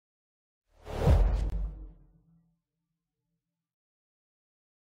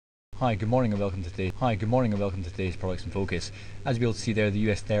Hi, good morning and welcome to today's Products in Focus. As you'll be able to see there,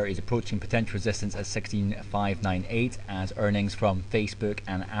 the US 30 is approaching potential resistance at 16,598 as earnings from Facebook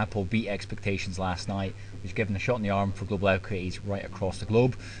and Apple beat expectations last night, which has given a shot in the arm for global equities right across the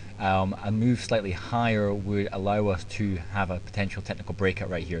globe. A move slightly higher would allow us to have a potential technical breakout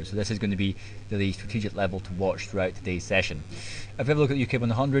right here. So this is going to be the strategic level to watch throughout today's session. If we have a look at the UK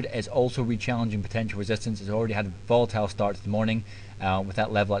 100, it's also re-challenging potential resistance. It's already had a volatile start to the morning, with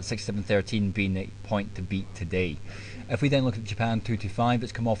that level at 6713 being the point to beat today. If we then look at Japan 225,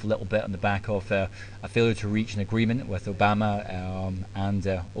 it's come off a little bit on the back of a failure to reach an agreement with Obama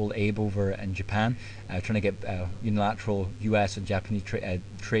and Old Abe over in Japan, trying to get unilateral US and Japanese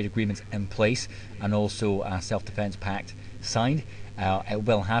trade agreements in place, and also a self-defense pact signed. It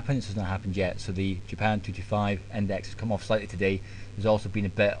will happen, it has not happened yet. So the Japan 225 index has come off slightly today. There's also been a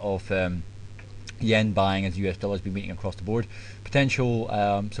bit of yen buying as the US dollar has been meeting across the board. Potential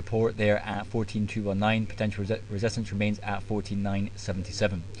support there at 14,219. Potential resistance remains at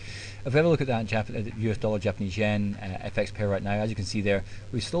 14,977. If we have a look at that US dollar Japanese yen FX pair right now, as you can see there,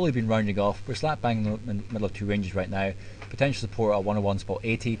 we've slowly been rounding off. We're slap bang in the middle of two ranges right now. Potential support at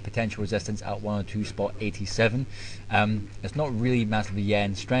 101.80, potential resistance at 102.87. It's not really massively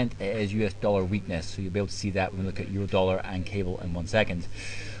yen strength, it is US dollar weakness. So you'll be able to see that when we look at euro dollar and cable in 1 second.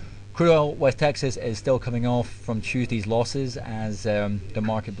 Crude oil West Texas is still coming off from Tuesday's losses as the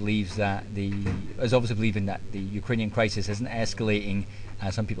market believes that is obviously believing that the Ukrainian crisis isn't escalating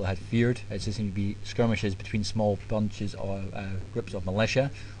as some people had feared. It just seems to be skirmishes between small bunches or groups of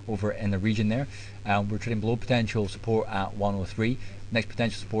militia over in the region there. We're trading below potential support at 103. Next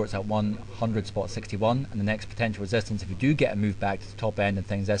potential support is at 100.61, and the next potential resistance, if you do get a move back to the top end and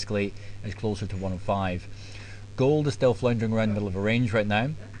things escalate, is closer to 105. Gold is still floundering around the middle of a range right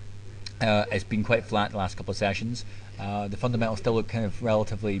now. It's been quite flat the last couple of sessions. The fundamentals still look kind of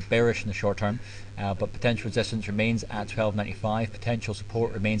relatively bearish in the short term, but potential resistance remains at 12.95. Potential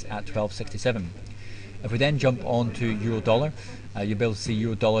support remains at 12.67. If we then jump on to euro dollar, you'll be able to see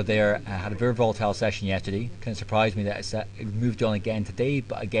euro dollar there had a very volatile session yesterday. Kind of surprised me that it moved on again today,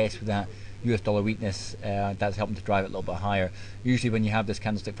 but I guess with that US dollar weakness, that's helping to drive it a little bit higher. Usually when you have this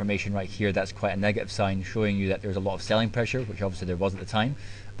candlestick formation right here, that's quite a negative sign, showing you that there's a lot of selling pressure, which obviously there was at the time,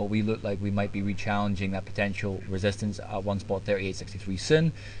 but we look like we might be re-challenging that potential resistance at 1.3863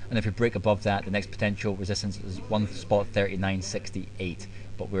 soon, and if we break above that, the next potential resistance is 1.3968,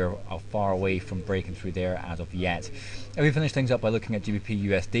 but we're far away from breaking through there as of yet. And we finish things up by looking at GBP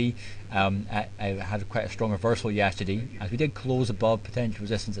USD. I had quite a strong reversal yesterday, as we did close above potential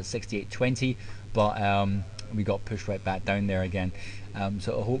resistance at 68.20, but we got pushed right back down there again.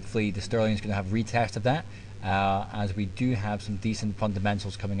 So hopefully the sterling is going to have a retest of that, as we do have some decent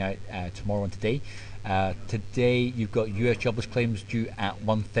fundamentals coming out tomorrow and today. Today you've got US jobless claims due at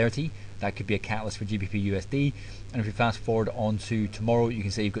 1:30. That could be a catalyst for GBP USD. And if we fast forward on to tomorrow, you can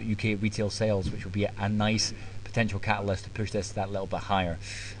say you've got UK retail sales, which will be a nice potential catalyst to push this that little bit higher.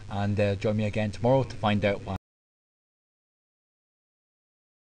 And join me again tomorrow to find out why.